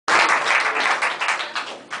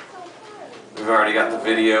We've already got the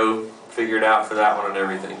video figured out for that one and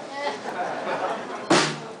everything.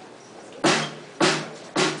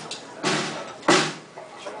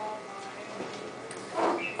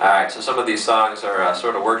 Alright, so some of these songs are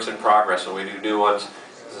sort of works in progress. When we do new ones,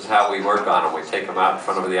 this is how we work on them. We take them out in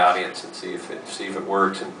front of the audience and see if it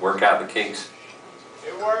works and work out the kinks.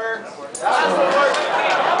 It works.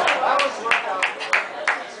 That was worked out.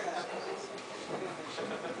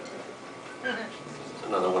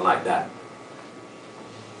 Another one like that.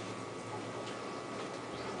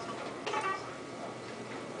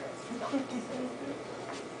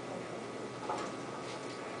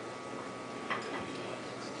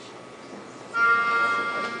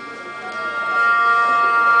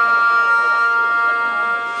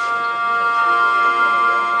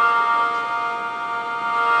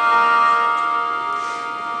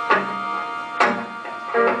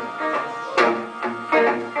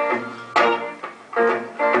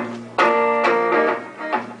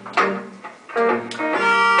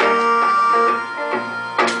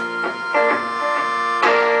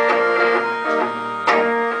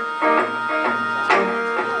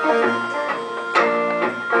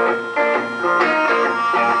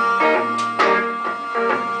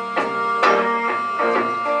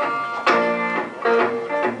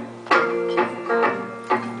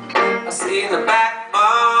 See the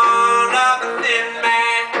backbone of a thin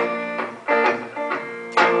man,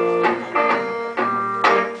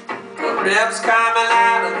 the ribs coming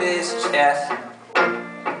out of his chest.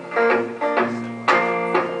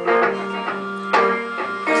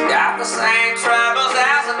 He's got the same troubles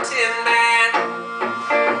as a tin man.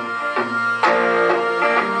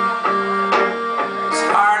 His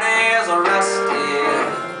heart is a rusty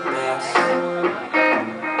mess.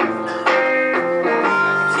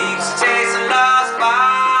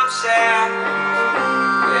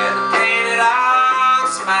 With a painted on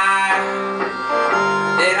smile,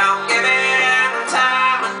 they don't give him the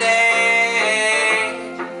time of day,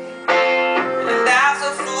 and that's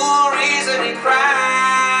a full reason he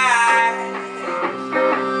cried.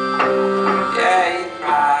 Yeah, he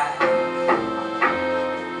cried.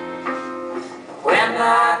 When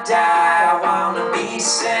I die, I wanna be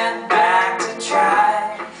sent back to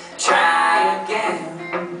try again.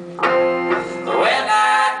 When I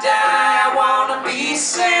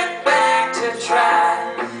sent back to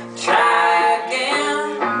try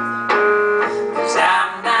again, 'cause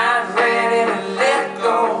I'm not ready to let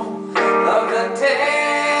go of the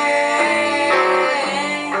day,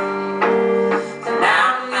 and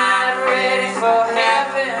I'm not ready for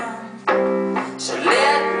heaven, so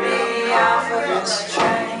let me off of this train.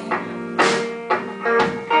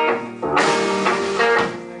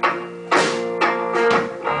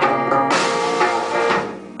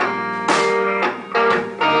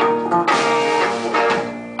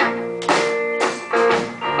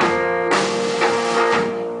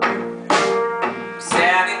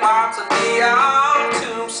 To be on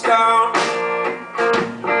tombstone,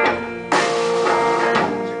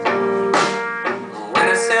 when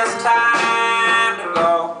it says time to go,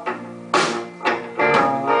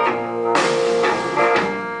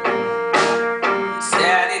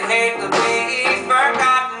 said he'd hate to be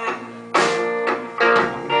forgotten,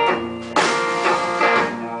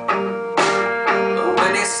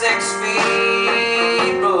 when he's 6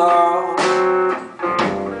 feet below.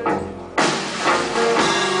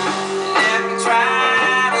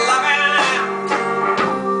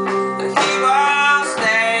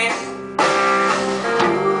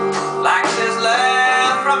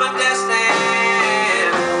 From a distance,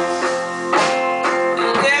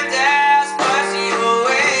 and it just puts you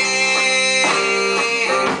away.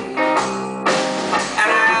 And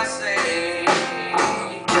I say,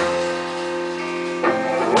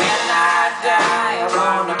 when I die, I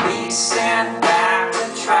wanna be sent back.